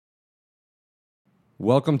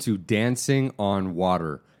Welcome to Dancing on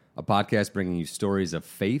Water, a podcast bringing you stories of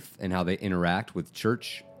faith and how they interact with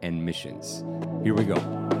church and missions. Here we go.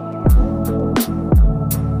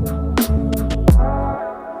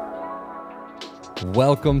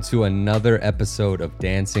 Welcome to another episode of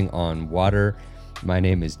Dancing on Water. My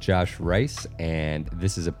name is Josh Rice, and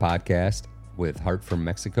this is a podcast with Heart from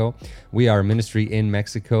Mexico. We are a ministry in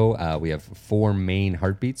Mexico. We have four main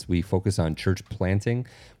heartbeats. We focus on church planting.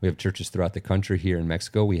 We have churches throughout the country here in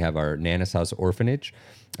Mexico. We have our Nana's House Orphanage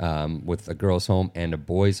with a girls' home and a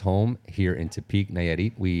boys' home here in Tepic,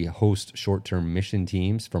 Nayarit. We host short-term mission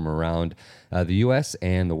teams from around the U.S.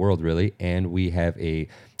 and the world, really. And we have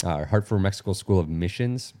our Heart for Mexico School of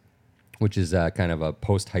Missions, which is kind of a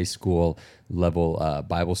post-high school level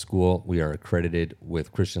Bible school. We are accredited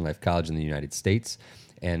with Christian Life College in the United States.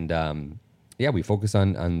 And we focus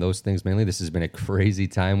on those things mainly. This has been a crazy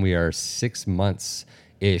time. We are 6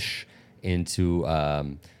 months-ish into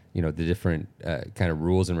the different kind of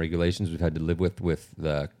rules and regulations we've had to live with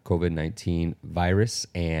the COVID-19 virus.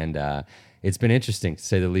 And it's been interesting, to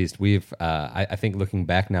say the least. I think looking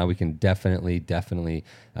back now, we can definitely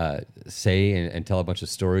say and tell a bunch of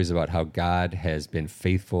stories about how God has been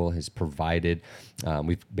faithful, has provided.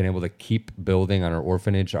 We've been able to keep building on our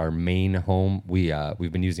orphanage, our main home.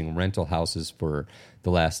 We've been using rental houses for the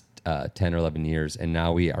last 10 or 11 years, and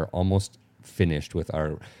now we are almost finished with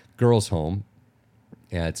our girls' home.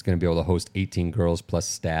 It's going to be able to host 18 girls plus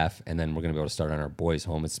staff, and then we're going to be able to start on our boys'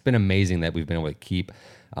 home. It's been amazing that we've been able to keep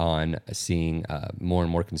on seeing more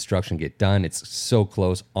and more construction get done. It's so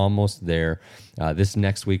close, almost there. This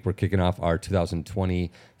next week, we're kicking off our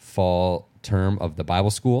 2020 fall term of the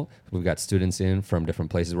Bible school. We've got students in from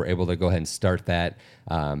different places. We're able to go ahead and start that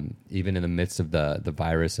even in the midst of the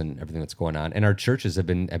virus and everything that's going on. And our churches have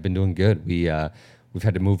been doing good. We've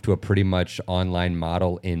had to move to a pretty much online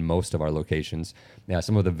model in most of our locations. Now,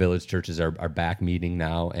 some of the village churches are back meeting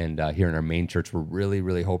now, and here in our main church, we're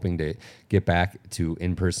really hoping to get back to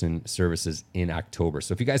in-person services in October.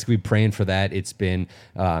 So if you guys could be praying for that, it's been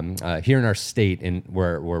here in our state,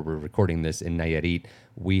 where we're recording this in Nayarit,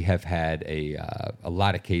 we have had a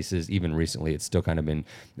lot of cases. Even recently, it's still kind of been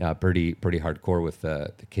pretty hardcore with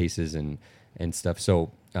the cases and stuff.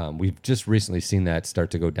 So we've just recently seen that start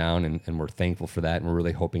to go down, and we're thankful for that, and we're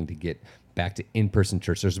really hoping to get back to in-person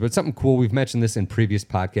church services. But something cool, we've mentioned this in previous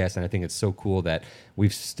podcasts, and I think it's so cool that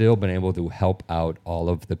we've still been able to help out all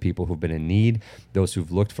of the people who've been in need, those who've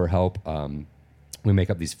looked for help. We make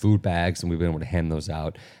up these food bags, and we've been able to hand those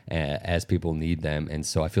out as people need them. And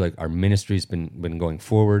so I feel like our ministry's been going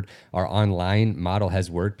forward. Our online model has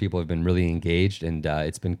worked. People have been really engaged, and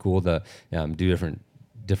it's been cool to do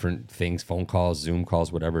different things, phone calls, Zoom calls,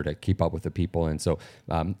 whatever, to keep up with the people. And so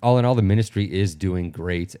all in all, the ministry is doing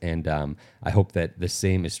great. And I hope that the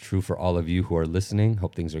same is true for all of you who are listening.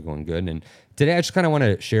 Hope things are going good. And today I just kind of want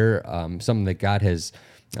to share something that God has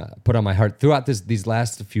put on my heart throughout these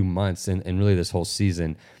last few months and really this whole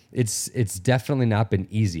season. It's definitely not been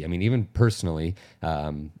easy. I mean, even personally,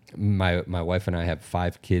 my wife and I have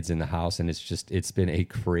 5 kids in the house, and it's been a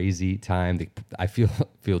crazy time. I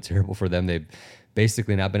feel terrible for them. They've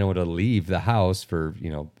basically not been able to leave the house for,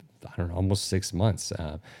 almost 6 months,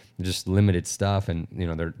 just limited stuff. And,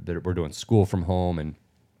 we're doing school from home,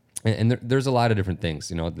 and there's a lot of different things,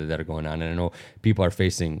 that are going on. And I know people are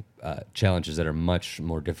facing challenges that are much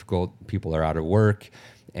more difficult. People are out of work,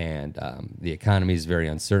 and the economy is very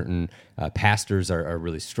uncertain. Pastors are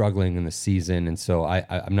really struggling in the season. And so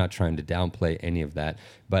I'm not trying to downplay any of that,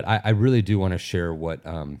 but I really do want to share what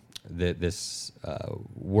this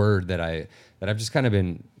word that I've just kind of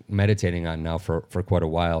been meditating on now for quite a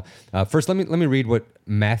while. First, let me read what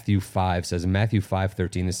Matthew 5 says. In Matthew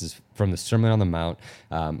 5:13, this is from the Sermon on the Mount.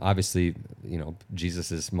 Obviously,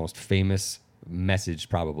 Jesus' most famous message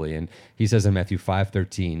probably. And he says in Matthew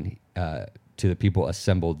 5:13 to the people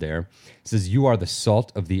assembled there, he says, "You are the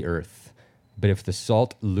salt of the earth, but if the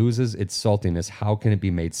salt loses its saltiness, how can it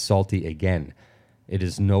be made salty again? It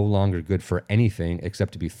is no longer good for anything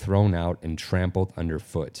except to be thrown out and trampled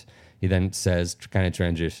underfoot." He then says, kind of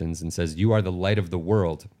transitions and says, "You are the light of the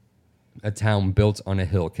world. A town built on a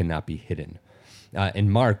hill cannot be hidden." In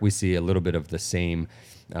Mark, we see a little bit of the same,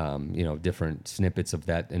 different snippets of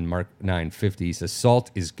that. In Mark 9:50, he says,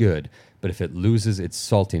 "Salt is good, but if it loses its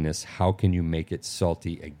saltiness, how can you make it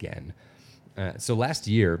salty again?" So last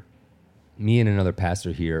year, me and another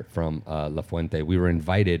pastor here from La Fuente, we were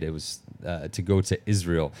invited. It was to go to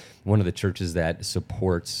Israel, one of the churches that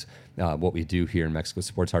supports what we do here in Mexico,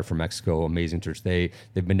 supports Heart for Mexico, amazing church. They've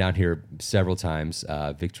been down here several times,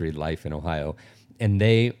 Victory Life in Ohio, and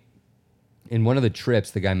they in one of the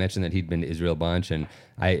trips, the guy mentioned that he'd been to Israel a bunch, and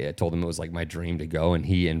I told him it was like my dream to go, and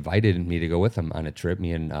he invited me to go with him on a trip,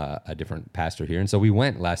 me and a different pastor here. And so we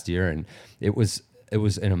went last year, and it was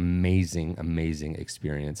an amazing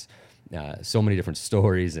experience. So many different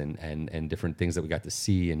stories and different things that we got to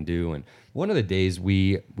see and do. And one of the days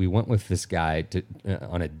we went with this guy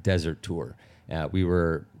on a desert tour. We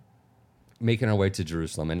were making our way to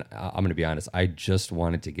Jerusalem, and I'm going to be honest, I just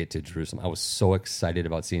wanted to get to Jerusalem. I was so excited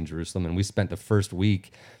about seeing Jerusalem, and we spent the first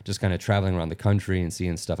week just kind of traveling around the country and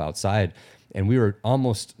seeing stuff outside, and we were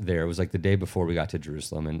almost there. It was like the day before we got to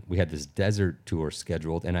Jerusalem, and we had this desert tour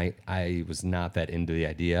scheduled, and I was not that into the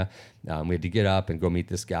idea. We had to get up and go meet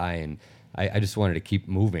this guy, and I just wanted to keep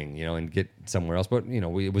moving, and get somewhere else. But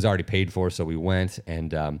it was already paid for, so we went,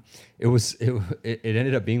 and it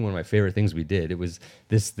ended up being one of my favorite things we did. It was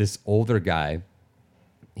this older guy.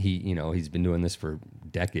 He's been doing this for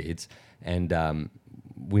decades, and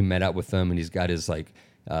we met up with him, and he's got his like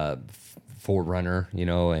 4Runner,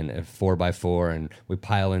 and a 4x4, and we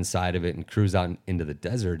pile inside of it and cruise out into the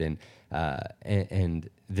desert, and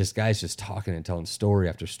this guy's just talking and telling story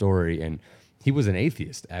after story, and he was an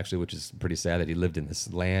atheist, actually, which is pretty sad that he lived in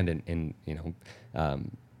this land and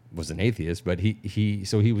was an atheist. But he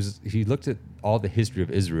looked at all the history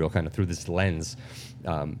of Israel kind of through this lens,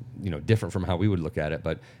 different from how we would look at it.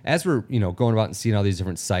 But as we're going about and seeing all these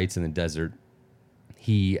different sites in the desert,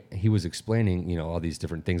 he was explaining all these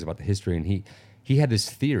different things about the history, and he had this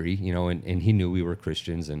theory, and he knew we were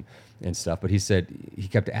Christians and stuff. But he said he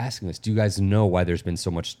kept asking us, "Do you guys know why there's been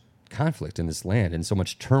so much conflict in this land and so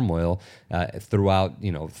much turmoil throughout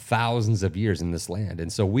thousands of years in this land?"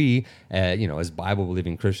 And so we as Bible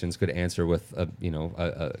believing Christians could answer with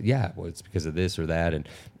yeah, well, it's because of this or that, and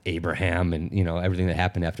Abraham, and everything that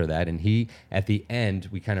happened after that. And he, at the end,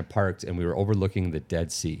 we kind of parked and we were overlooking the Dead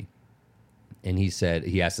Sea, and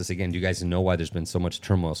he asked us again, "Do you guys know why there's been so much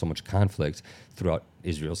turmoil, so much conflict throughout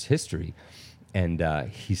Israel's history?" And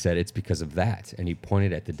he said it's because of that, and he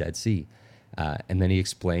pointed at the Dead Sea. And then he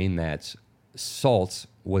explained that salt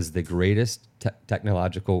was the greatest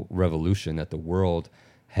technological revolution that the world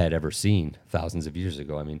had ever seen thousands of years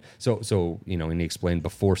ago. I mean, and he explained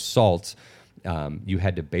before salt, you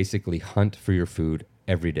had to basically hunt for your food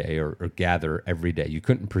every day or gather every day. You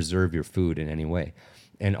couldn't preserve your food in any way.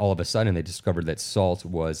 And all of a sudden, they discovered that salt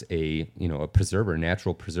was a preserver,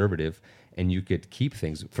 natural preservative, and you could keep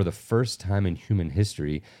things. For the first time in human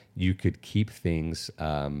history, you could keep things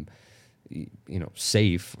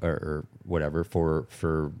safe or whatever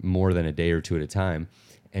for more than a day or two at a time.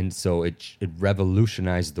 And so it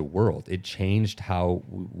revolutionized the world. It changed how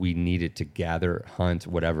we needed to gather, hunt,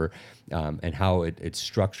 whatever, and how it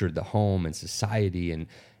structured the home and society.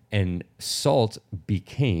 And salt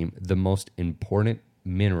became the most important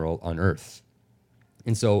mineral on Earth.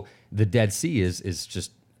 And so the Dead Sea is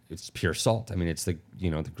just, it's pure salt. I mean, it's the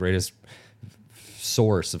greatest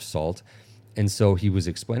source of salt. And so he was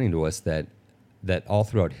explaining to us that all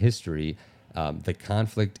throughout history, the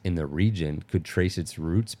conflict in the region could trace its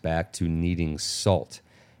roots back to needing salt.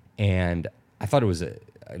 And I thought it was a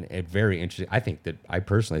very interesting. I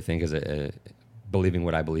personally think, as believing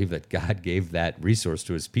what I believe, that God gave that resource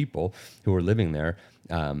to his people who were living there.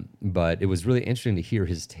 But it was really interesting to hear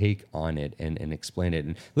his take on it and explain it.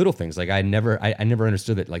 And little things like I never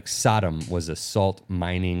understood that like Sodom was a salt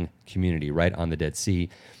mining community right on the Dead Sea,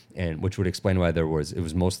 and which would explain why it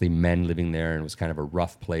was mostly men living there, and it was kind of a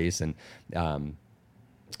rough place. And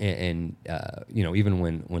even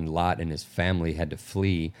when Lot and his family had to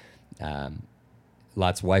flee,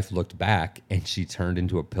 Lot's wife looked back and she turned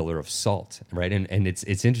into a pillar of salt, right? And it's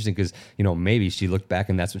interesting because, maybe she looked back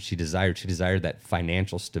and that's what she desired. She desired that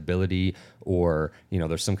financial stability, or,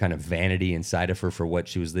 there's some kind of vanity inside of her for what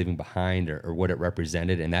she was leaving behind or what it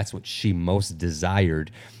represented. And that's what she most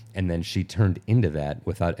desired. And then she turned into that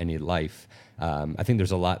without any life. I think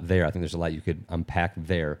there's a lot there. I think there's a lot you could unpack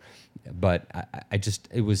there. But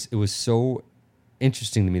it was so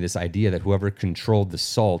interesting to me, this idea that whoever controlled the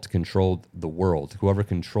salt controlled the world. Whoever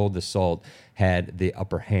controlled the salt had the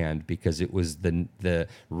upper hand, because it was the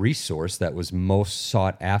resource that was most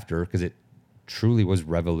sought after, because it truly was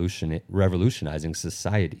revolutionizing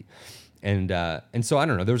society. And so I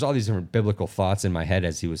don't know, there was all these different biblical thoughts in my head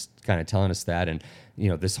as he was kind of telling us that. And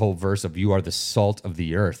this whole verse of "you are the salt of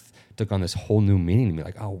the earth" took on this whole new meaning to me.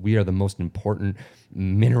 Like, oh, we are the most important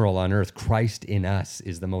mineral on earth. Christ in us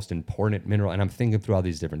is the most important mineral. And I'm thinking through all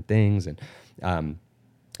these different things. And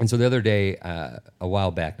so the other day, a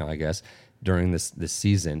while back now, I guess, during this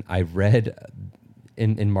season, I read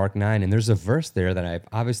in Mark 9, and there's a verse there that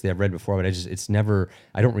I've read before, but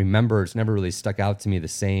I don't remember. It's never really stuck out to me the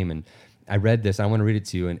same. And I read this. I want to read it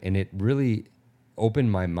to you, and it really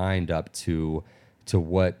opened my mind up to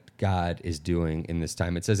what God is doing in this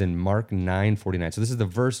time. It says in Mark 9:49. So this is the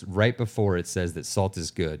verse right before it says that salt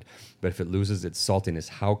is good, but if it loses its saltiness,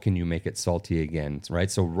 how can you make it salty again? Right?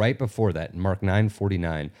 So right before that, in Mark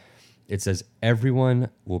 9:49, it says, everyone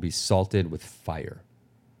will be salted with fire.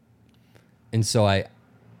 And so I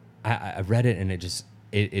read it, and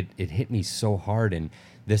it hit me so hard. And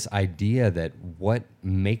this idea that what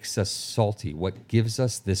makes us salty, what gives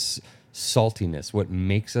us this saltiness, what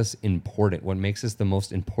makes us important, what makes us the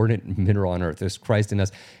most important mineral on earth is Christ in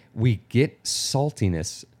us. We get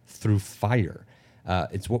saltiness through fire.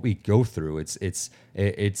 It's what we go through. It's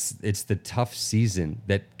the tough season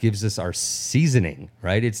that gives us our seasoning,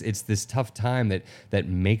 right? It's this tough time that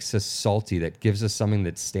makes us salty, that gives us something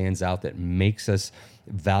that stands out, that makes us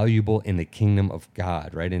valuable in the kingdom of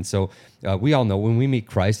God, right? And so we all know when we meet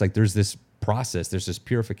Christ, like there's this process, there's this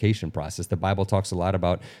purification process. The Bible talks a lot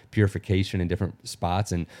about purification in different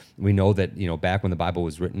spots, and we know that, back when the Bible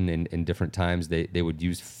was written in different times, they would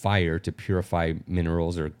use fire to purify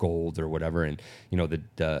minerals or gold or whatever, and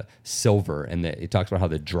the silver, and it talks about how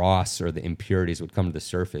the dross or the impurities would come to the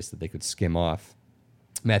surface that they could skim off.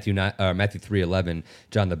 Matthew 3:11,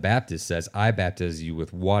 John the Baptist says, I baptize you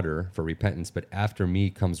with water for repentance, but after me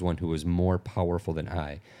comes one who is more powerful than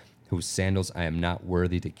I, whose sandals I am not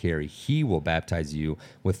worthy to carry. He will baptize you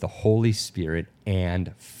with the Holy Spirit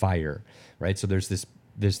and fire, right? So there's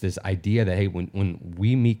this idea that, hey, when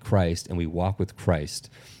we meet Christ and we walk with Christ,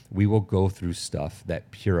 we will go through stuff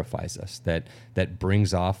that purifies us, that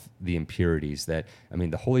brings off the impurities. The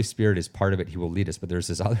Holy Spirit is part of it. He will lead us, but there's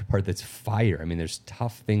this other part that's fire. There's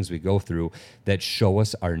tough things we go through that show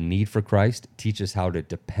us our need for Christ, teach us how to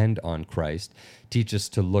depend on Christ, teach us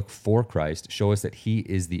to look for Christ, show us that He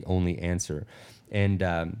is the only answer. And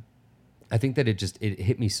I think that it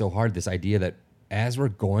hit me so hard, this idea that as we're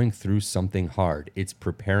going through something hard, it's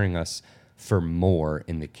preparing us for more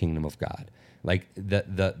in the kingdom of God. Like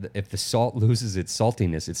if the salt loses its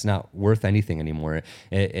saltiness, it's not worth anything anymore.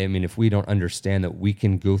 If we don't understand that we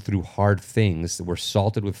can go through hard things, that we're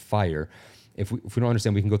salted with fire. If we don't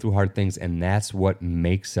understand, we can go through hard things, and that's what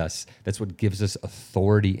makes us. That's what gives us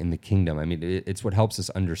authority in the kingdom. It's what helps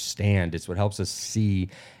us understand. It's what helps us see.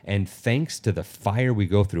 And thanks to the fire we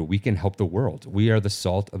go through, we can help the world. We are the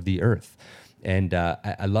salt of the earth. And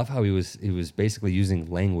I love how he was basically using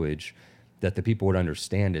language that the people would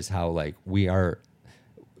understand, is how, like, we are,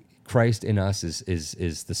 Christ in us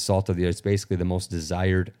is the salt of the earth. It's basically the most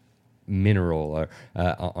desired mineral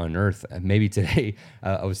on earth. Maybe today,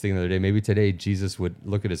 I was thinking the other day, maybe today Jesus would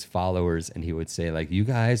look at his followers and he would say, like, you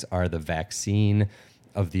guys are the vaccine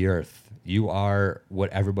of the earth. You are what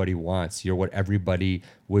everybody wants. You're what everybody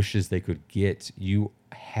wishes they could get. You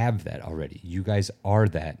have that already. You guys are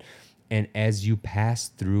that. And as you pass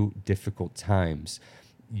through difficult times,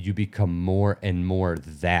 you become more and more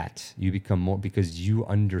that. You become more, because you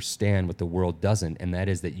understand what the world doesn't, and that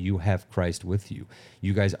is that you have Christ with you.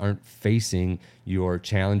 You guys aren't facing your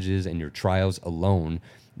challenges and your trials alone.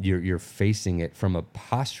 You're facing it from a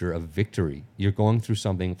posture of victory. You're going through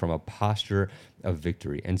something from a posture of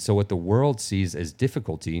victory. And so what the world sees as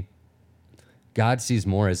difficulty, God sees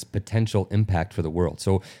more as potential impact for the world.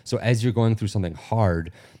 So as you're going through something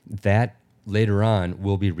hard, that later on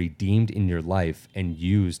will be redeemed in your life and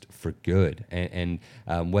used for good. And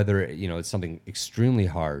whether it's something extremely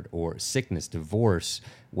hard or sickness, divorce,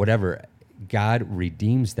 whatever, God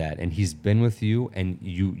redeems that, and He's been with you, and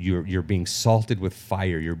you're being salted with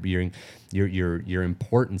fire. Your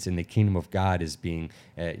importance in the kingdom of God is being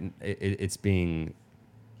it's being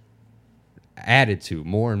added to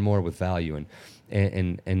more and more with value.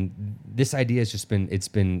 And this idea has just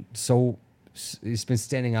been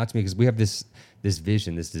standing out to me, because we have this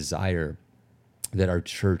vision, this desire that our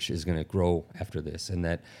church is going to grow after this, and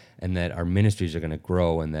that our ministries are going to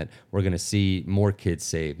grow, and that we're going to see more kids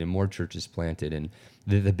saved and more churches planted. And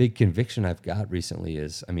the big conviction I've got recently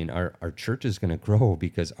is, our church is going to grow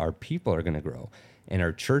because our people are going to grow, and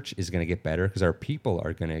our church is going to get better because our people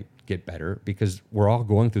are going to get better, because we're all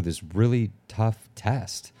going through this really tough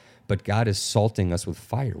test. But God is salting us with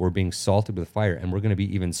fire. We're being salted with fire, and we're going to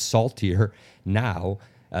be even saltier now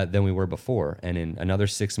than we were before. And in another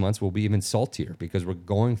 6 months, we'll be even saltier, because we're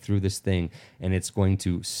going through this thing, and it's going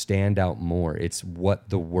to stand out more. It's what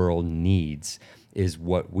the world needs, is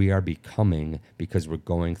what we are becoming, because we're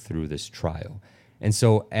going through this trial. And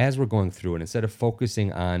so as we're going through it, instead of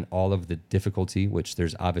focusing on all of the difficulty, which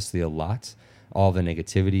there's obviously a lot, all the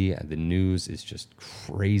negativity. The news is just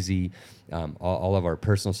crazy. All of our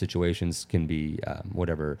personal situations can be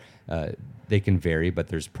whatever. They can vary, but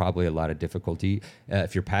there's probably a lot of difficulty.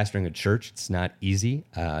 If you're pastoring a church, it's not easy.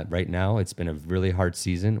 Right now, it's been a really hard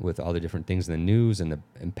season with all the different things in the news and the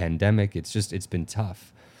pandemic. It's been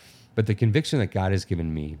tough. But the conviction that God has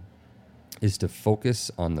given me is to focus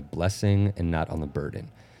on the blessing and not on the burden.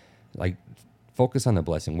 Like, focus on the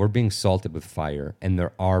blessing. We're being salted with fire, and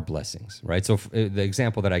there are blessings, right? So the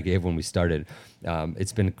example that I gave when we started,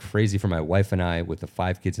 it's been crazy for my wife and I with the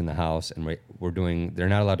 5 kids in the house, and they're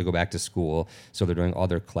not allowed to go back to school, so they're doing all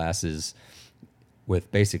their classes with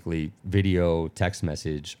basically video, text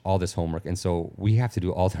message, all this homework. And so we have to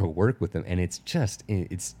do all their work with them, and it's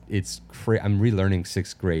I'm relearning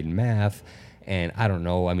 6th grade math. And I don't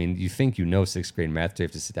know. I mean, you think you know 6th grade math, so you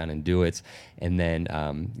have to sit down and do it. And then,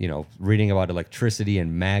 reading about electricity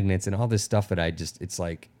and magnets and all this stuff that it's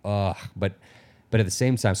like, ugh. But at the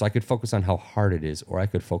same time, so I could focus on how hard it is, or I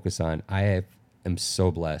could focus on, am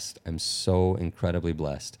so blessed. I'm so incredibly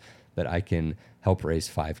blessed that I can help raise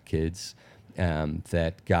 5 kids,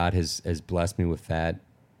 that God has blessed me with that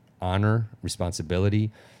honor,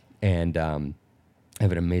 responsibility. And I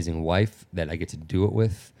have an amazing wife that I get to do it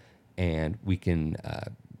with. And we can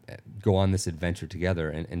go on this adventure together.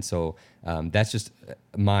 And so that's just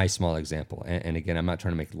my small example. And again, I'm not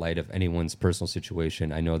trying to make light of anyone's personal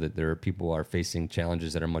situation. I know that there are people who are facing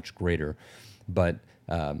challenges that are much greater, but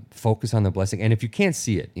focus on the blessing. And if you can't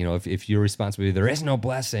see it, if your responsibility, there is no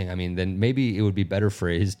blessing, I mean, then maybe it would be better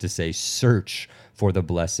phrased to say, search for the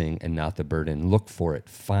blessing and not the burden. Look for it,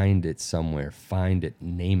 find it somewhere, find it,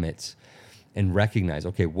 name it. And recognize,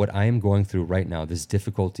 okay, what I am going through right now, this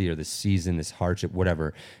difficulty or this season, this hardship,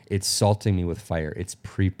 whatever, it's salting me with fire. It's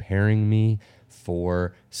preparing me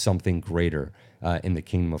for something greater in the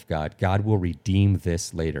kingdom of God. God will redeem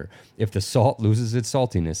this later. If the salt loses its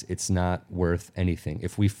saltiness, it's not worth anything.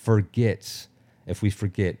 If we forget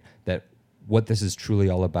that what this is truly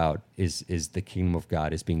all about is the kingdom of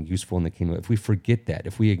God, is being useful in the kingdom. If we forget that,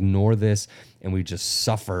 if we ignore this and we just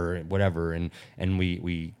suffer, whatever, and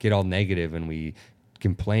we get all negative and we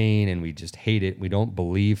complain and we just hate it, we don't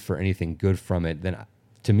believe for anything good from it, then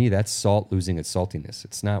to me, that's salt losing its saltiness.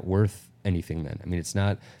 It's not worth anything then. I mean, it's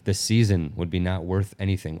not, the season would be not worth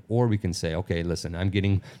anything. Or we can say, okay, listen, I'm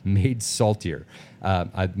getting made saltier,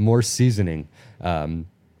 more seasoning,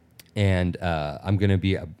 and I'm going to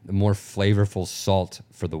be a more flavorful salt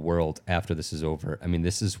for the world after this is over. I mean,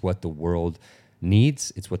 this is what the world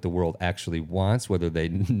needs. It's what the world actually wants, whether they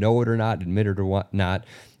know it or not, admit it or not.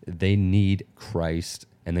 They need Christ,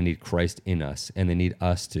 and they need Christ in us, and they need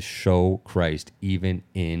us to show Christ even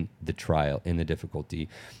in the trial, in the difficulty.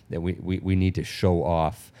 That we need to show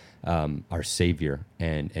off our Savior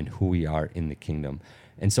and who we are in the kingdom.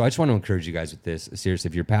 And so I just want to encourage you guys with this. Seriously,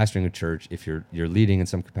 if you're pastoring a church, if you're leading in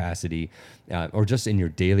some capacity, or just in your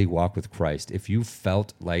daily walk with Christ, if you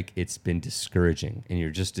felt like it's been discouraging and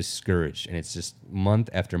you're just discouraged and it's just month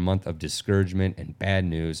after month of discouragement and bad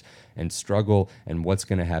news and struggle and what's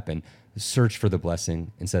going to happen, search for the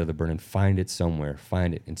blessing instead of the burden. Find it somewhere.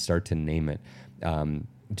 Find it and start to name it.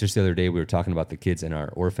 Just the other day, we were talking about the kids in our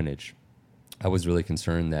orphanage. I was really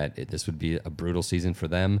concerned that this would be a brutal season for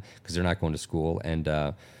them because they're not going to school.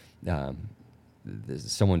 And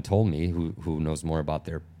someone told me who knows more about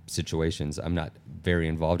their situations. I'm not very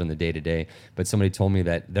involved in the day-to-day, but somebody told me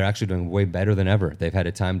that they're actually doing way better than ever. They've had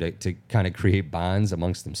a time to kind of create bonds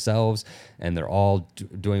amongst themselves, and they're all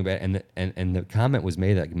doing better. And the comment was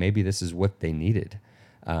made that maybe this is what they needed.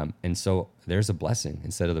 And so there's a blessing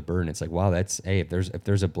instead of the burden. It's like, wow, if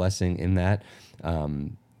there's a blessing in that,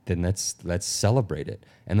 then let's celebrate it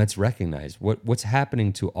and let's recognize what's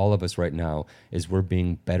happening to all of us right now is we're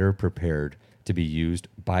being better prepared to be used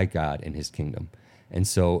by God in his kingdom. And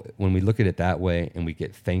so when we look at it that way and we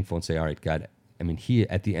get thankful and say, all right, God, I mean, he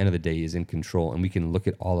at the end of the day is in control, and we can look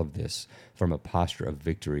at all of this from a posture of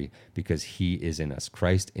victory because he is in us,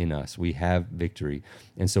 Christ in us. We have victory.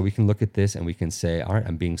 And so we can look at this and we can say, all right,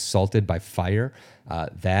 I'm being salted by fire.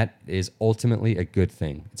 That is ultimately a good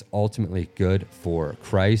thing. It's ultimately good for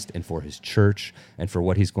Christ and for his church and for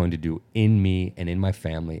what he's going to do in me and in my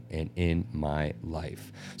family and in my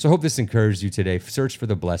life. So I hope this encouraged you today. Search for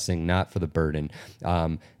the blessing, not for the burden.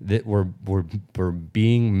 That we're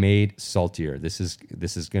being made saltier. This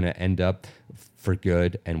is going to end up for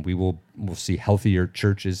good, and we'll see healthier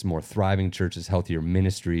churches, more thriving churches, healthier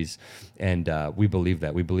ministries, and we believe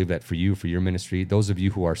that. We believe that for you, for your ministry. Those of you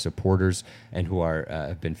who are supporters and who are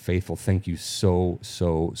have been faithful, thank you so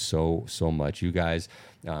much. You guys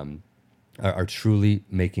are truly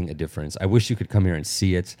making a difference. I wish you could come here and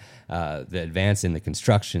see it. The advance in the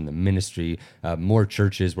construction, the ministry, more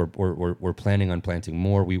churches. We're planning on planting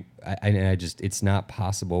more. It's not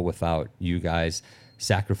possible without you guys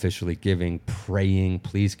sacrificially giving, praying.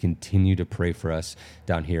 Please continue to pray for us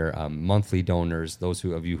down here. Monthly donors, those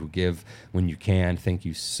of you who give when you can, thank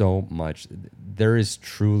you so much. There is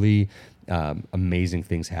truly amazing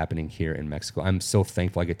things happening here in Mexico. I'm so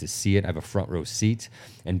thankful I get to see it. I have a front row seat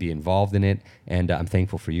and be involved in it. And I'm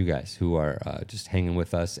thankful for you guys who are just hanging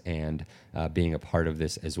with us and being a part of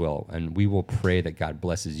this as well. And we will pray that God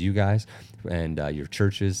blesses you guys and your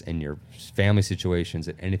churches and your family situations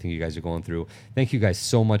and anything you guys are going through. Thank you guys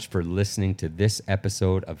so much for listening to this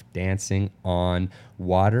episode of Dancing on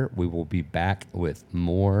Water. We will be back with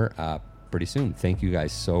more pretty soon. Thank you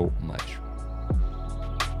guys so much.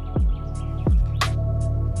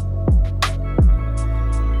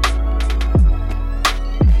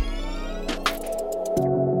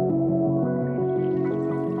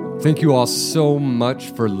 Thank you all so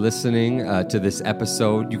much for listening to this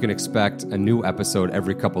episode. You can expect a new episode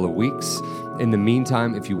every couple of weeks. In the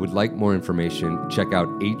meantime, if you would like more information, check out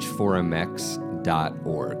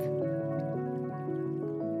h4mx.org.